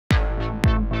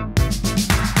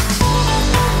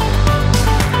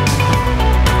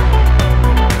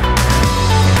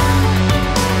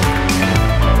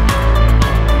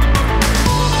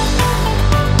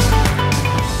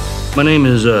My name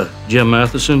is Jim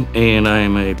Matheson, and I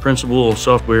am a principal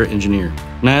software engineer.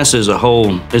 NASA as a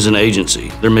whole is an agency.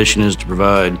 Their mission is to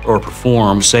provide or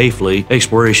perform safely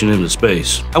exploration into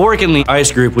space. I work in the ICE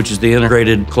group, which is the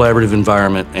Integrated Collaborative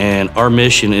Environment, and our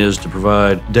mission is to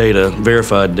provide data,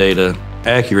 verified data,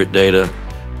 accurate data,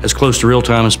 as close to real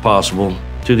time as possible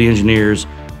to the engineers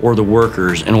or the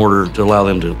workers in order to allow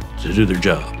them to do their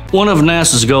job. One of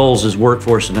NASA's goals is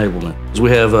workforce enablement. We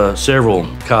have several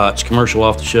COTS, commercial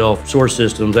off-the-shelf source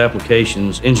systems,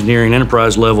 applications, engineering,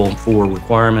 enterprise level for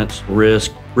requirements,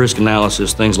 risk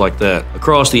analysis, things like that.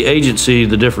 Across the agency,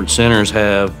 the different centers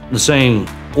have the same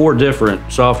or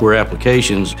different software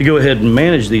applications to go ahead and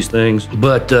manage these things,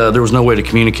 but there was no way to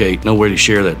communicate, no way to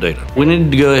share that data. We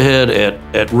needed to go ahead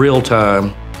at real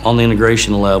time on the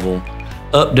integration level,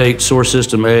 update source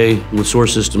system A with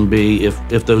source system B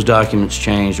if those documents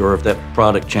changed or if that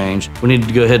product changed. We needed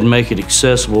to go ahead and make it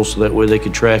accessible so that way they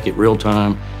could track it real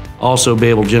time. Also be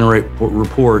able to generate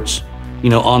reports,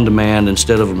 on demand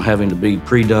instead of them having to be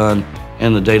pre-done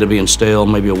and the data being stale,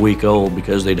 maybe a week old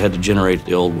because they'd had to generate it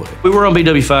the old way. We were on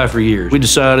BW5 for years. We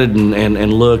decided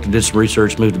and looked and did some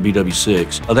research, moved to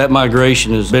BW6. That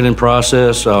migration has been in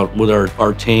process with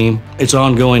our team. It's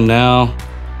ongoing now.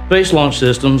 Space Launch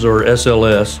Systems, or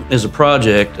SLS, is a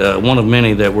project, one of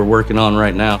many that we're working on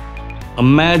right now.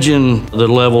 Imagine the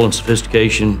level and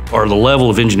sophistication or the level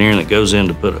of engineering that goes in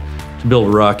to build a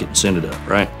rocket and send it up,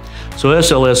 right? So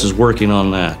SLS is working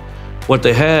on that. What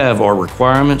they have are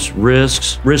requirements,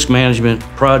 risks, risk management,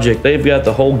 project. They've got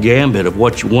the whole gambit of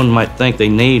what one might think they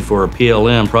need for a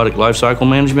PLM, product lifecycle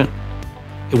management,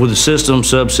 with a system,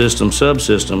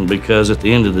 subsystem, because at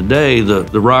the end of the day,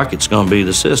 the rocket's gonna be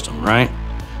the system, right?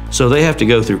 So they have to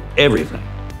go through everything.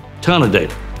 Ton of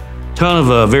data,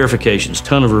 ton of verifications,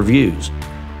 ton of reviews.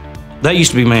 That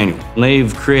used to be manual. And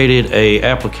they've created an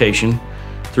application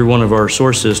through one of our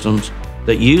source systems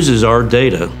that uses our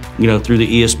data, through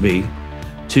the ESB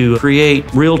to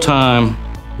create real-time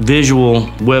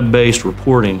visual web-based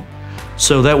reporting.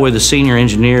 So that way the senior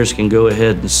engineers can go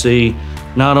ahead and see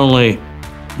not only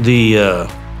the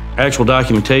actual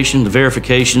documentation, the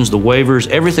verifications, the waivers,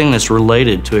 everything that's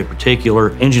related to a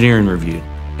particular engineering review.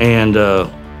 And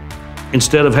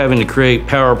instead of having to create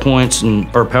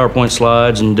PowerPoints or PowerPoint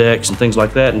slides and decks and things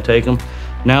like that and take them,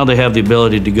 now they have the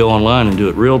ability to go online and do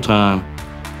it real time.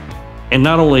 And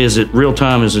not only is it real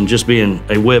time as in just being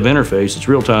a web interface, it's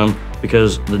real time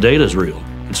because the data is real.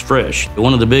 It's fresh.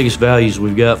 One of the biggest values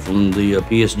we've got from the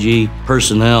PSG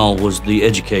personnel was the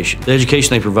education. The education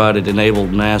they provided enabled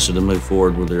NASA to move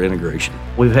forward with their integration.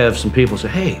 We've had some people say,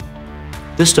 hey,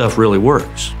 this stuff really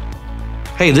works.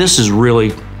 Hey, this is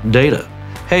really data.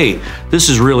 Hey, this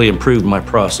has really improved my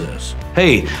process.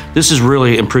 Hey, this has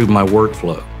really improved my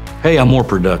workflow. Hey, I'm more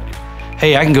productive.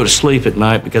 Hey, I can go to sleep at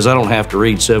night because I don't have to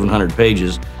read 700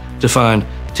 pages to find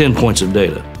 10 points of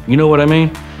data. You know what I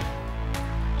mean?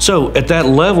 So at that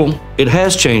level, it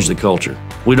has changed the culture.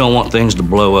 We don't want things to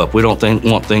blow up. We don't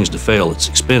want things to fail. It's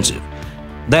expensive.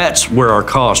 That's where our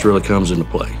cost really comes into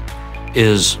play,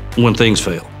 is when things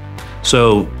fail.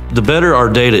 So the better our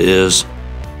data is,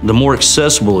 the more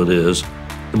accessible it is,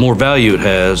 the more value it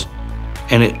has,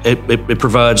 and it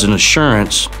provides an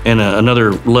assurance and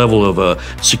another level of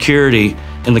security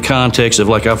in the context of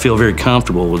I feel very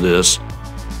comfortable with this.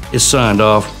 It's signed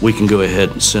off, we can go ahead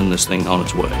and send this thing on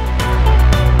its way.